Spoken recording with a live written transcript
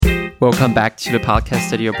Welcome back to the podcast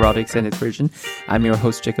Study Abroad Extended Version. I'm your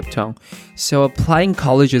host, Jacob Tong. So applying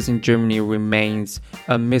colleges in Germany remains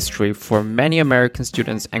a mystery for many American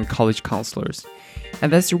students and college counselors.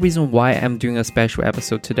 And that's the reason why I'm doing a special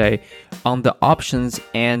episode today on the options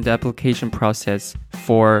and the application process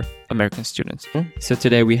for American students. So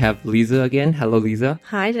today we have Lisa again. Hello, Lisa.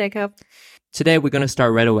 Hi, Jacob. Today we're going to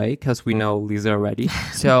start right away because we know Lisa already.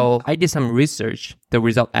 So I did some research. The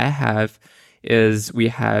result I have is we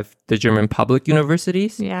have the German public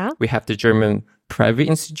universities. Yeah. We have the German private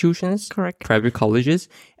institutions. Correct. Private colleges.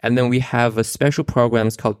 And then we have a special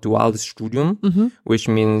programs called Duales Studium, which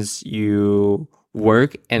means you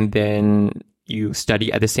work and then you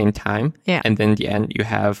study at the same time. Yeah. And then in the end, you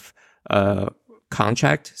have a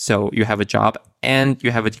contract. So you have a job and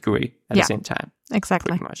you have a degree at the same time.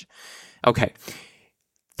 Exactly. Pretty much. Okay.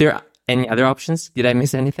 There are any other options? Did I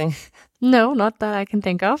miss anything? No, not that I can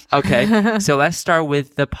think of. Okay. So let's start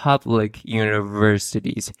with the public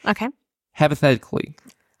universities. Okay. Hypothetically,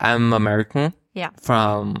 I'm American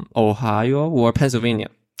from Ohio or Pennsylvania.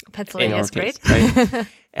 Pennsylvania is great. Right?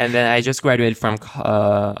 And then I just graduated from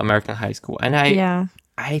American high school. And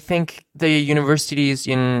I think the universities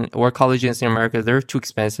or colleges in America, they're too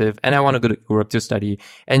expensive. And I want to go to Europe to study.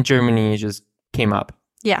 And Germany just came up.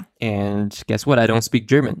 Yeah. And guess what? I don't speak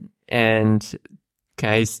German. And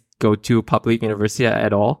can I go to public university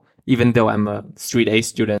at all? Even though I'm a straight A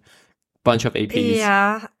student, bunch of APs.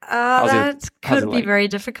 Yeah, that could be very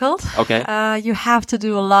difficult. Okay. You have to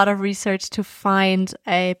do a lot of research to find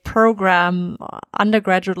a program,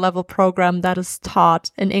 undergraduate level program that is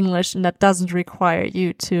taught in English and that doesn't require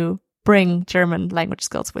you to bring German language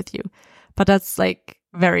skills with you. But that's like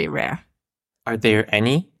very rare. Are there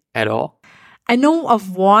any at all? I know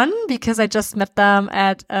of one because I just met them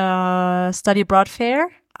at a study abroad fair.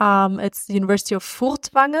 It's the University of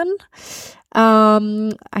Furtwangen.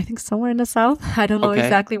 I think somewhere in the south. I don't know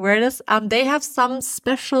exactly where it is. They have some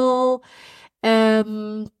special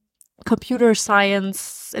computer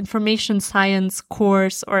science, information science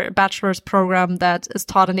course or bachelor's program that is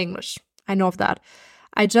taught in English. I know of that.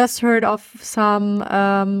 I just heard of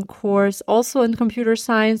some course also in computer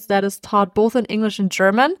science that is taught both in English and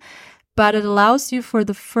German. But it allows you for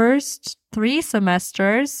the first 3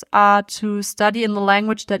 semesters to study in the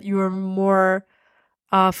language that you are more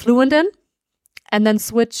fluent in and then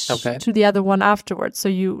switch to the other one afterwards. So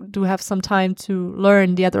you do have some time to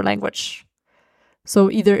learn the other language.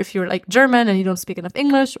 So either if you're like German and you don't speak enough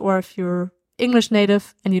English, or if you're English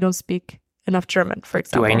native and you don't speak enough German, for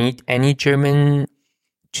example. Do I need any German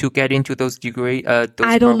to get into those degree?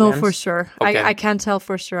 I don't know for sure. Okay. I can't tell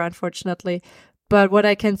for sure, unfortunately. But what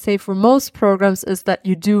I can say for most programs is that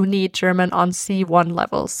you do need German on C1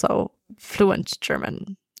 level, so fluent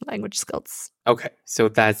German language skills. Okay, so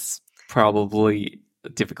that's probably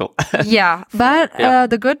difficult. Yeah, but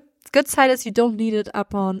the good side is you don't need it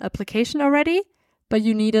upon application already, but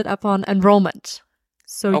you need it upon enrollment.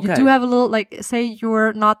 So you do have a little, like, say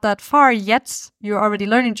you're not that far yet, you're already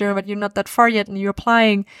learning German, but you're not that far yet, and you're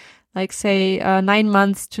applying, like, say, 9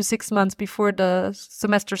 months to 6 months before the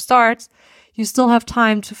semester starts. You still have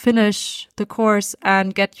time to finish the course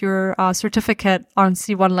and get your certificate on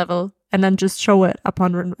C1 level and then just show it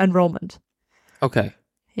upon enrollment. Okay.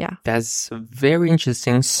 Yeah. That's very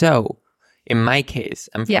interesting. So, in my case,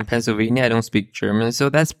 I'm from Pennsylvania. I don't speak German, so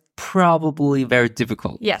that's probably very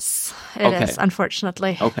difficult. Yes, it is,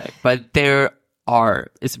 unfortunately. Okay. But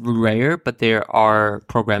it's rare, but there are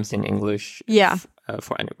programs in English. Yeah.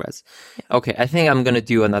 For undergrads. Yeah. Okay, I think I'm going to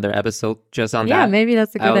do another episode just on that. Yeah, maybe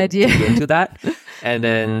that's a good idea. I'll get into that and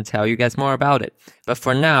then tell you guys more about it. But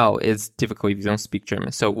for now, it's difficult if you don't speak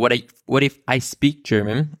German. So what if I speak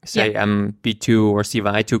German? Say I'm B2 or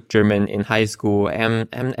C1. I took German in high school and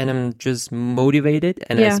I'm just motivated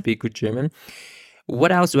and I speak good German.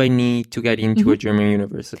 What else do I need to get into a German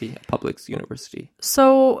university, a public university?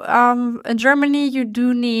 So in Germany, you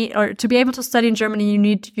do need, or to be able to study in Germany, you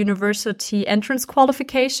need university entrance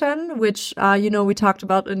qualification, which, we talked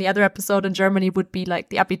about in the other episode in Germany would be like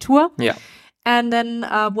the Abitur. Yeah. And then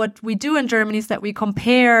what we do in Germany is that we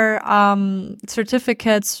compare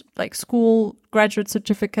certificates, like school graduate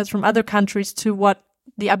certificates from other countries to what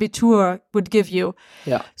the Abitur would give you.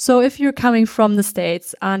 Yeah. So if you're coming from the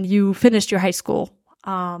States and you finished your high school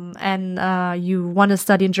and you want to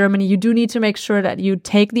study in Germany, you do need to make sure that you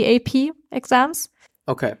take the AP exams.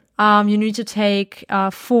 Okay. You need to take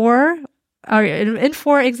 4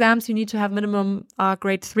 exams, you need to have minimum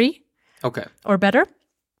grade 3. Okay. Or better.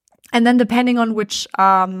 And then depending on which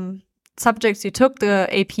subjects you took the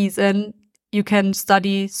APs in, you can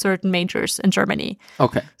study certain majors in Germany.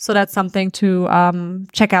 Okay. So that's something to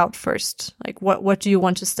check out first. Like what do you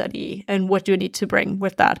want to study and what do you need to bring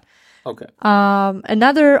with that? Okay.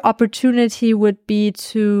 Another opportunity would be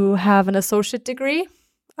to have an associate degree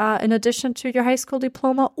in addition to your high school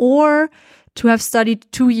diploma, or to have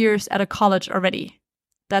studied 2 years at a college already.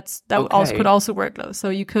 That also could also work though. So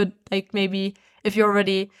you could like maybe if you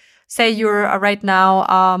already say you're right now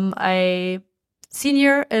a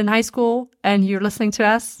senior in high school and you're listening to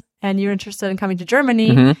us and you're interested in coming to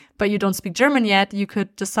Germany, but you don't speak German yet, you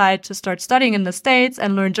could decide to start studying in the States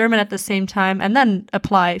and learn German at the same time and then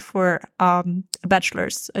apply for a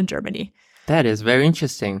bachelor's in Germany. That is very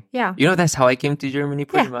interesting. Yeah. You know, that's how I came to Germany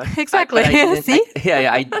pretty much. Exactly. See?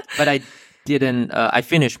 But I didn't, I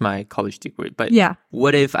finished my college degree. But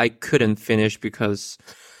what if I couldn't finish because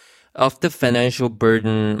of the financial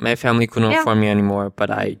burden? My family couldn't afford me anymore,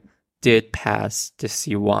 but I did pass the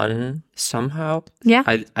C1 somehow. Yeah.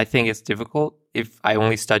 I think it's difficult if I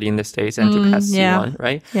only study in the States and to pass C1,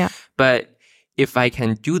 right? Yeah. But if I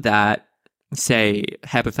can do that, say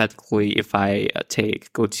hypothetically, if I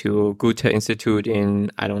go to Goethe Institute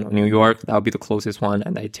in, I don't know, New York, that would be the closest one,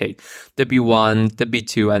 and I take the B1, the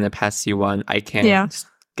B2, and then pass C1, I can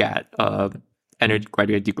get an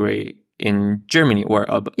undergraduate degree in Germany or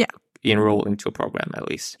enroll into a program at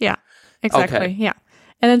least. Yeah, exactly. Okay. Yeah.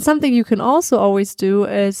 And then something you can also always do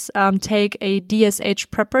is take a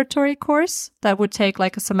DSH preparatory course that would take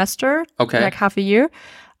like a semester, like half a year.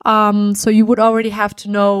 So you would already have to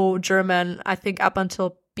know German, I think, up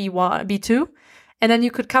until B1, B2. And then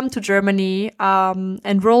you could come to Germany,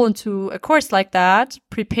 enroll into a course like that,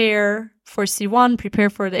 prepare for C1,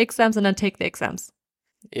 prepare for the exams, and then take the exams.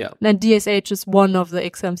 Yeah. And then DSH is one of the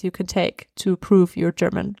exams you can take to prove your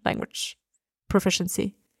German language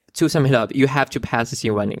proficiency. To sum it up, you have to pass the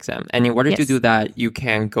C1 exam. And in order to do that, you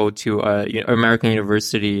can go to an American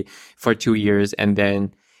university for 2 years and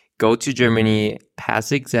then go to Germany, pass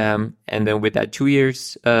the exam. And then with that 2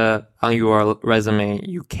 years on your resume,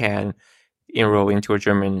 you can enroll into a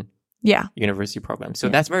German university program. So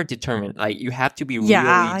that's very determined. Like you have to be really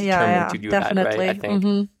determined to do definitely. that, right? I think.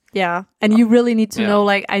 Mm-hmm. Yeah. And you really need to know,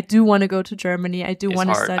 like, I do want to go to Germany. I do want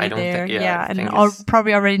to study there. And I'll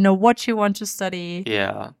probably already know what you want to study.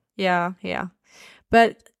 Yeah. Yeah.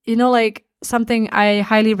 But, you know, like something I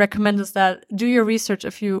highly recommend is that do your research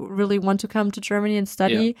if you really want to come to Germany and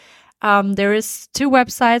study. There is 2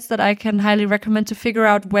 websites that I can highly recommend to figure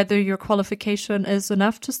out whether your qualification is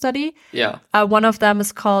enough to study. Yeah. One of them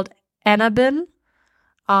is called Anabin,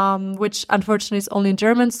 which unfortunately is only in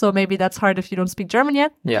German. So maybe that's hard if you don't speak German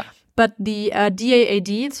yet. Yeah. But the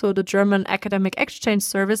DAAD, so the German Academic Exchange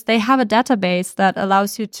Service, they have a database that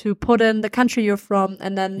allows you to put in the country you're from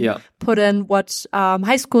and then put in what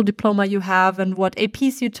high school diploma you have and what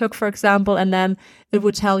APs you took, for example. And then it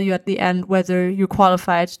would tell you at the end whether you're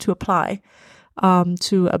qualified to apply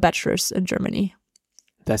to a bachelor's in Germany.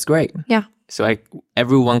 That's great. Yeah. So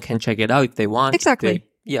everyone can check it out if they want. Exactly.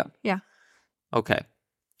 Yeah. Okay.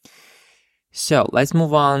 So let's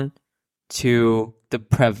move on to the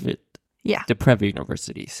private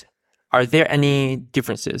universities. Are there any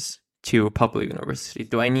differences to public universities?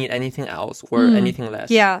 Do I need anything else or anything less?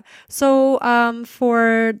 Yeah. So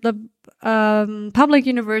for the public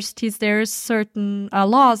universities, there's certain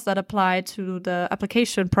laws that apply to the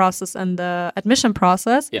application process and the admission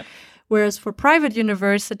process. Yeah. Whereas for private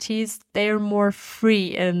universities, they're more free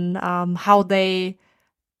in how they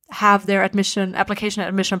have their application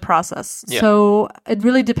admission process. Yeah. So it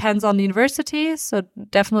really depends on the university. So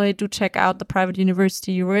definitely do check out the private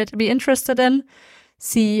university you would be interested in.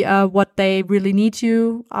 See what they really need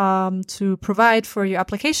you to provide for your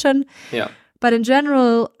application. Yeah. But in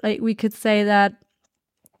general, like we could say that,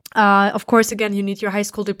 of course, again, you need your high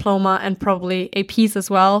school diploma and probably APs as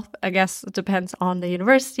well. I guess it depends on the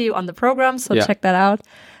university, on the program. So check that out.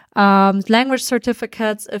 Language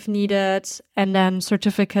certificates if needed, and then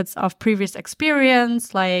certificates of previous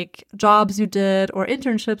experience, like jobs you did or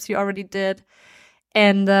internships you already did.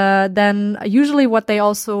 And then usually what they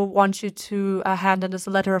also want you to hand in is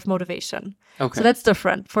a letter of motivation. Okay. So that's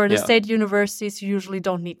different. For the state universities, you usually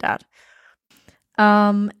don't need that.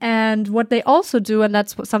 And what they also do, and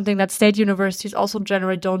that's something that state universities also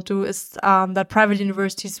generally don't do, is that private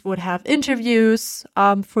universities would have interviews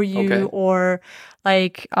for you or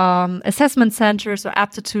like assessment centers or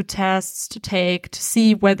aptitude tests to take to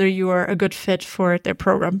see whether you are a good fit for their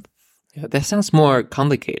program. Yeah, that sounds more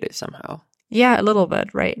complicated somehow. Yeah, a little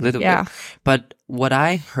bit, right? A little bit. But what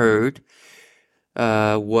I heard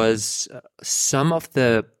was some of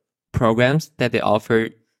the programs that they offer,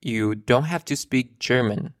 you don't have to speak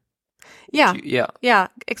German. Yeah. Yeah. Yeah,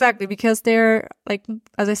 exactly. Because they're, like,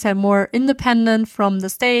 as I said, more independent from the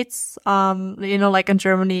states. Like in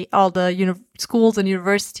Germany, all the schools and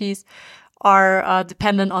universities are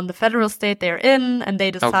dependent on the federal state they're in, and they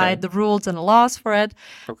decide the rules and the laws for it.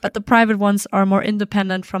 Okay. But the private ones are more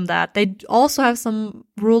independent from that. They also have some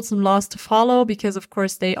rules and laws to follow because, of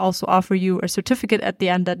course, they also offer you a certificate at the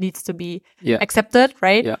end that needs to be accepted,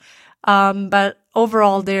 right? Yeah. But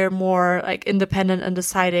overall, they're more like independent in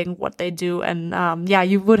deciding what they do. And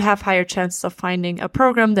you would have higher chances of finding a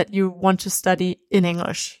program that you want to study in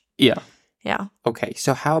English. Yeah. Yeah. Okay.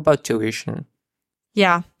 So how about tuition?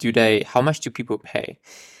 Yeah. How much do people pay?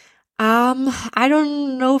 I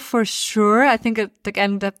don't know for sure. I think it,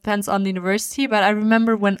 again, depends on the university. But I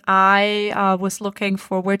remember when I was looking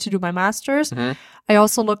for where to do my master's, I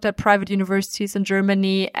also looked at private universities in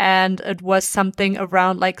Germany, and it was something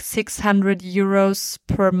around like 600 euros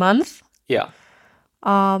per month. Yeah.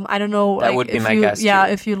 I don't know. That would be my guess. Yeah,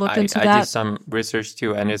 too. if you looked into I that. did some research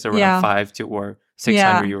too, and it's around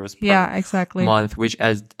 600 euros per month, which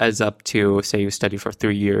adds up to, say, you study for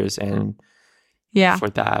 3 years, and for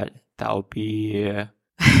that would be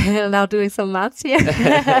now doing some maths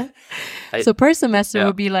here. So per semester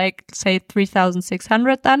would be like, say,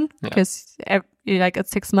 3,600 then, because like at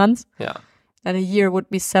 6 months. Yeah. And a year would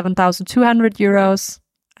be 7,200 euros,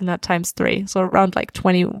 and that times 3, so around like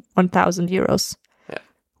 21,000 euros. Yeah.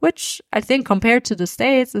 Which I think compared to the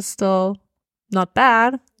States is still not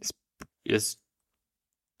bad. It's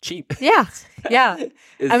cheap. Yeah.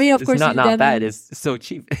 I mean, of course, it's not bad. It's so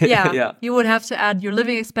cheap. Yeah. You would have to add your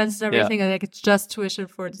living expenses and everything. And like it's just tuition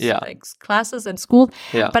for like classes and school.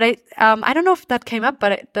 Yeah. But I don't know if that came up,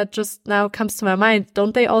 but that just now comes to my mind.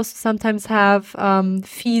 Don't they also sometimes have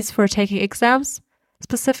fees for taking exams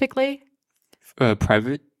specifically?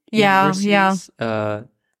 Private universities? Yeah.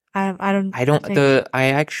 I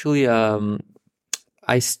actually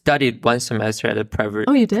I studied 1 semester at a private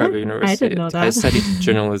university. I didn't know that. I studied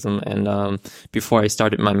journalism, and before I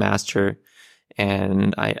started my master,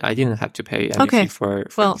 and I didn't have to pay any fee for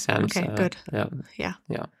exams. Okay, good. Yeah.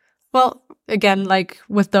 Well, again, like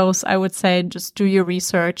with those, I would say just do your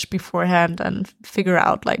research beforehand and figure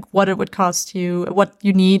out like what it would cost you, what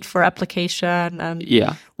you need for application, and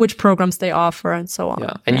which programs they offer, and so on.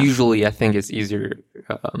 Yeah, and usually I think it's easier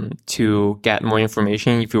to get more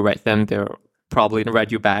information if you write them. They're probably going to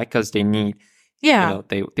write you back because they need,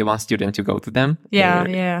 they want students to go to them.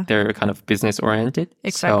 They're kind of business oriented.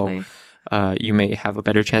 Exactly. So you may have a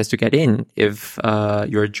better chance to get in if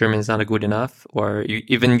your German is not good enough, or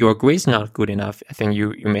even your grades not good enough. I think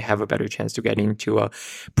you may have a better chance to get into a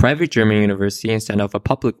private German university instead of a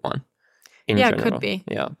public one. In general. It could be.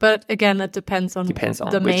 Yeah. But again, it depends on the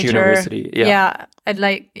which major. University. Yeah. And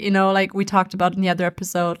like we talked about in the other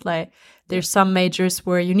episode, like there's some majors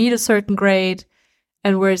where you need a certain grade,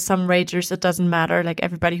 and where some majors it doesn't matter. Like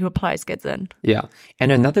everybody who applies gets in. Yeah.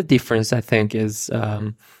 And another difference I think is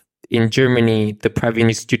in Germany, the private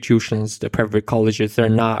institutions, the private colleges, they're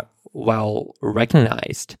not well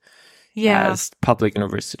recognized as public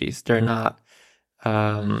universities. They're not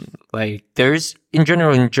there's in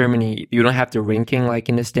general in Germany, you don't have the ranking like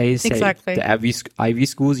in the States. Exactly. The Ivy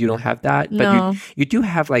schools, you don't have that. But you do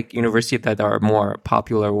have like universities that are more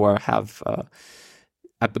popular or have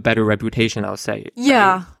a better reputation, I would say.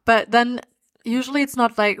 Yeah, right? But then usually it's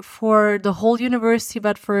not like for the whole university,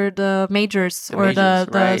 but for the majors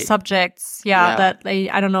the subjects. That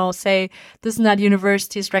I don't know, say this and that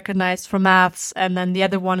university is recognized for maths, and then the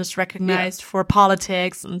other one is recognized for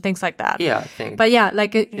politics and things like that. Yeah, I think. But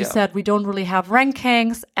like you said, we don't really have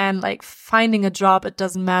rankings, and like finding a job, it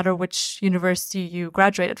doesn't matter which university you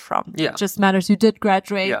graduated from. Yeah. It just matters you did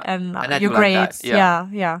graduate and your grades. Like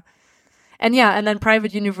Yeah. And then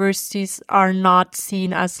private universities are not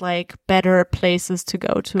seen as like better places to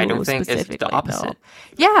go to. I don't think it's the opposite.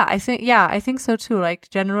 No. I think so too. Like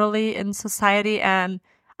generally in society, and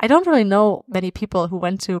I don't really know many people who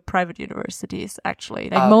went to private universities actually.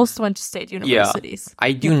 Like most went to state universities. Yeah.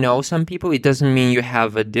 I do know some people. It doesn't mean you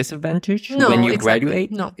have a disadvantage when you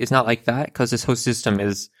graduate. No, it's not like that because this whole system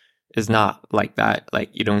is not like that. Like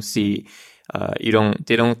you don't see. They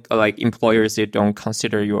don't like employers. They don't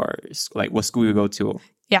consider your like what school you go to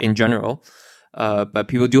in general. But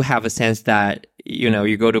people do have a sense that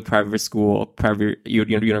you go to private school, private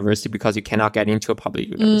university because you cannot get into a public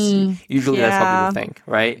university. Usually that's how people think,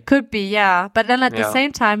 right? Could be, yeah. But then at the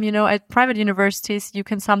same time, at private universities, you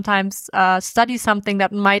can sometimes study something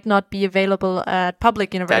that might not be available at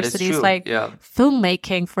public universities, like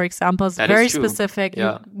filmmaking, for example, is very specific.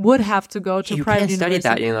 You would have to go to a private university. You can't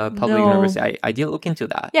study that in a public university. I did look into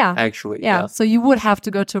that, actually. Yeah, so you would have to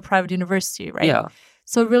go to a private university, right? Yeah.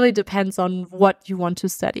 So it really depends on what you want to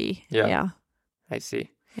study. Yeah. I see.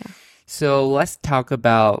 Yeah. So let's talk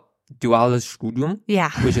about duales studium,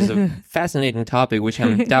 which is a fascinating topic, which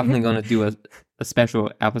I'm definitely going to do a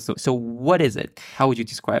special episode. So what is it? How would you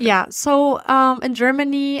describe it? Yeah. So in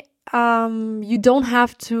Germany, you don't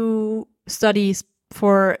have to study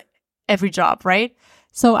for every job, right?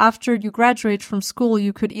 So after you graduate from school,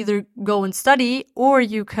 you could either go and study, or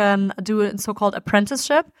you can do a so-called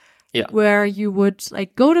apprenticeship, where you would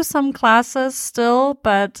like go to some classes still,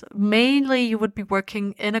 but mainly you would be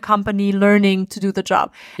working in a company learning to do the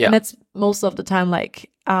job. And that's most of the time like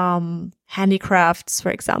handicrafts, for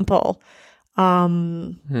example.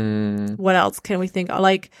 What else can we think of?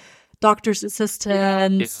 Like doctor's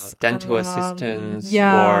assistants, dental assistants,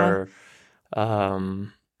 or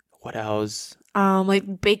what else?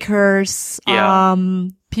 Like bakers,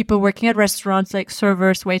 people working at restaurants, like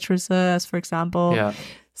servers, waitresses, for example. Yeah.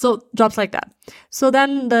 So jobs like that. So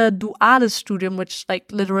then the duales Studium, which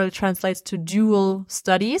like literally translates to dual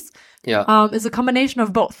studies, is a combination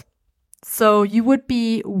of both. So you would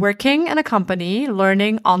be working in a company,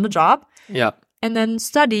 learning on the job, and then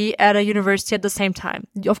study at a university at the same time.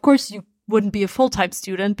 Of course, you wouldn't be a full-time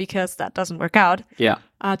student because that doesn't work out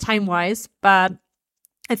time-wise, but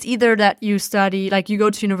it's either that you study, like you go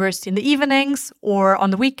to university in the evenings or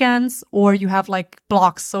on the weekends, or you have like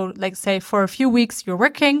blocks. So like say for a few weeks you're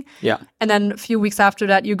working, and then a few weeks after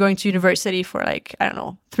that you're going to university for like, I don't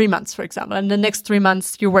know, 3 months, for example. And the next 3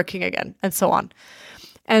 months you're working again, and so on.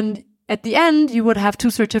 And at the end, you would have 2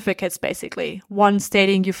 certificates, basically. One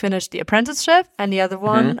stating you finished the apprenticeship, and the other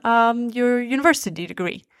one, your university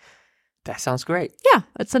degree. That sounds great. Yeah,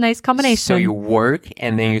 it's a nice combination. So you work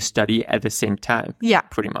and then you study at the same time. Yeah.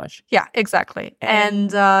 Pretty much. Yeah, exactly.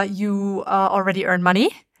 And you already earn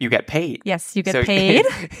money. You get paid. Yes, you get paid.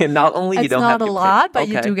 Not only you don't have to It's not a lot, but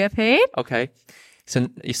you do get paid. Okay.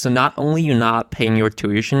 So not only you're not paying your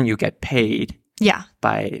tuition, you get paid. Yeah.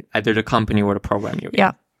 By either the company or the program you're in.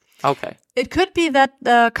 Yeah. Okay. It could be that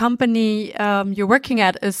the company you're working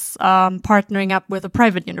at is partnering up with a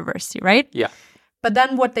private university, right? Yeah. But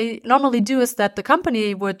then what they normally do is that the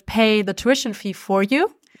company would pay the tuition fee for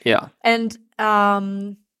you. Yeah. And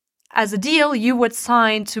as a deal, you would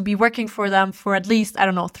sign to be working for them for at least, I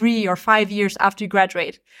don't know, 3 or 5 years after you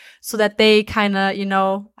graduate, so that they kind of,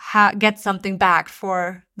 get something back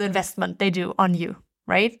for the investment they do on you,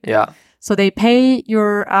 right? Yeah. So they pay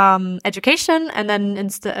your education, and then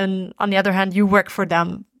and on the other hand, you work for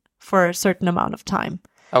them for a certain amount of time.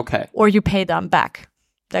 Okay. Or you pay them back.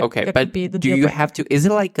 That but do you have to? Is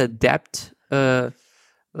it like a debt?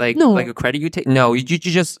 Like a credit you take? No, it's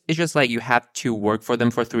just like you have to work for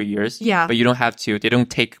them for 3 years. Yeah. But you don't have to. They don't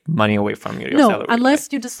take money away from you. Your no, salary,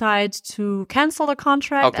 unless you decide to cancel the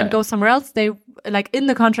contract and go somewhere else. They like in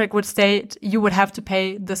the contract would state you would have to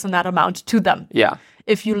pay this and that amount to them. Yeah.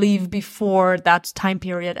 If you leave before that time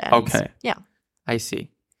period ends. Okay. Yeah. I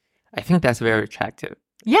see. I think that's very attractive.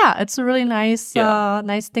 Yeah, it's a really nice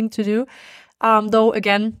thing to do. Though,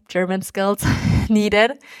 again, German skills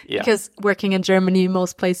needed. Yeah. Because working in Germany,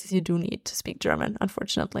 most places you do need to speak German,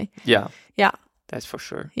 unfortunately. Yeah. Yeah. That's for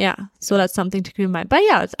sure. Yeah. So that's something to keep in mind. But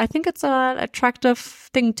yeah, I think it's an attractive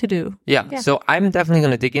thing to do. Yeah. So I'm definitely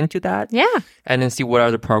going to dig into that. Yeah. And then see what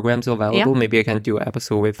are the programs available. Yeah. Maybe I can do an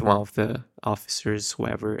episode with one of the officers,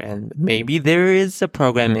 whoever. And maybe there is a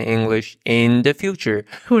program in English in the future.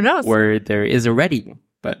 Who knows? Where there is already.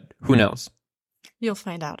 But who knows? You'll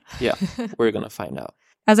find out. Yeah. We're going to find out.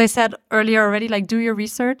 As I said earlier already, like do your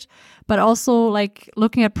research, but also like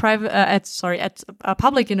looking at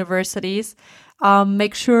public universities,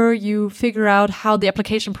 make sure you figure out how the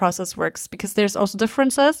application process works, because there's also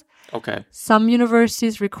differences. Okay. Some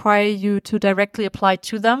universities require you to directly apply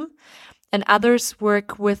to them, and others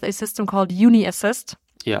work with a system called Uni Assist.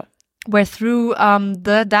 Yeah. Where through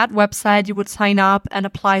that website you would sign up and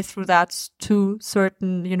apply through that to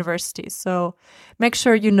certain universities. So make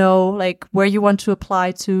sure you know like where you want to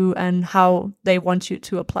apply to and how they want you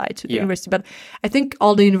to apply to the university. But I think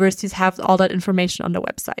all the universities have all that information on their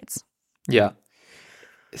websites. Yeah.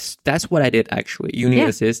 That's what I did actually. Uni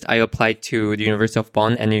Assist. I applied to the University of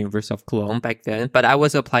Bonn and the University of Cologne back then, but I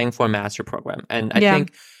was applying for a master program, and I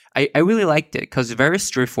think I really liked it because it's very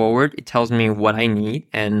straightforward. It tells me what I need,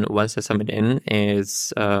 and once I submit in,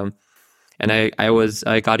 and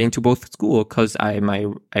I got into both school because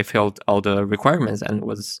I filled all the requirements and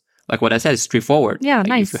was like what I said, straightforward. Yeah, like,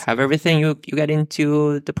 nice. If you have everything, you get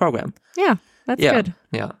into the program. Yeah, that's good.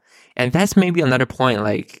 Yeah, and that's maybe another point.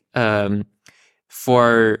 Like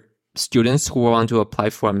for students who want to apply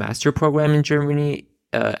for a master program in Germany,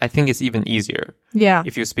 I think it's even easier. Yeah,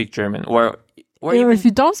 if you speak German or Or if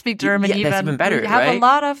you don't speak German, that's even better, you have right? a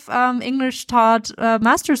lot of English taught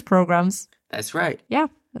master's programs. That's right. Yeah,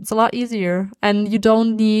 it's a lot easier. And you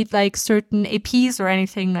don't need like certain APs or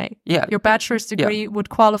anything. Like your bachelor's degree would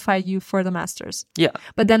qualify you for the master's. Yeah.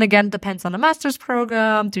 But then again, it depends on the master's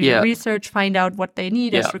program. Do your research, find out what they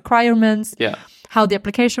need as requirements, how the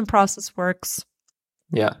application process works.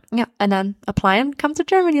 Yeah. Yeah. And then apply and come to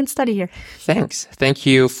Germany and study here. Thanks. Thank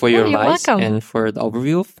you for your advice welcome. and for the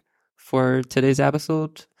overview for today's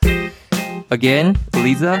episode. Again,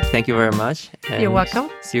 Lisa, thank you very much. And you're welcome.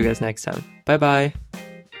 See you guys next time. Bye-bye.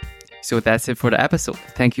 So that's it for the episode.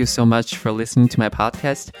 Thank you so much for listening to my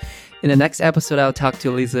podcast. In the next episode, I'll talk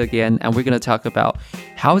to Lisa again, and we're going to talk about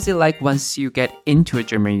how is it like once you get into a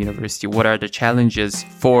German university? What are the challenges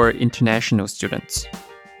for international students?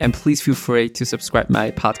 And please feel free to subscribe my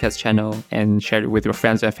podcast channel and share it with your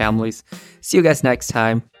friends and families. See you guys next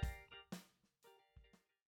time.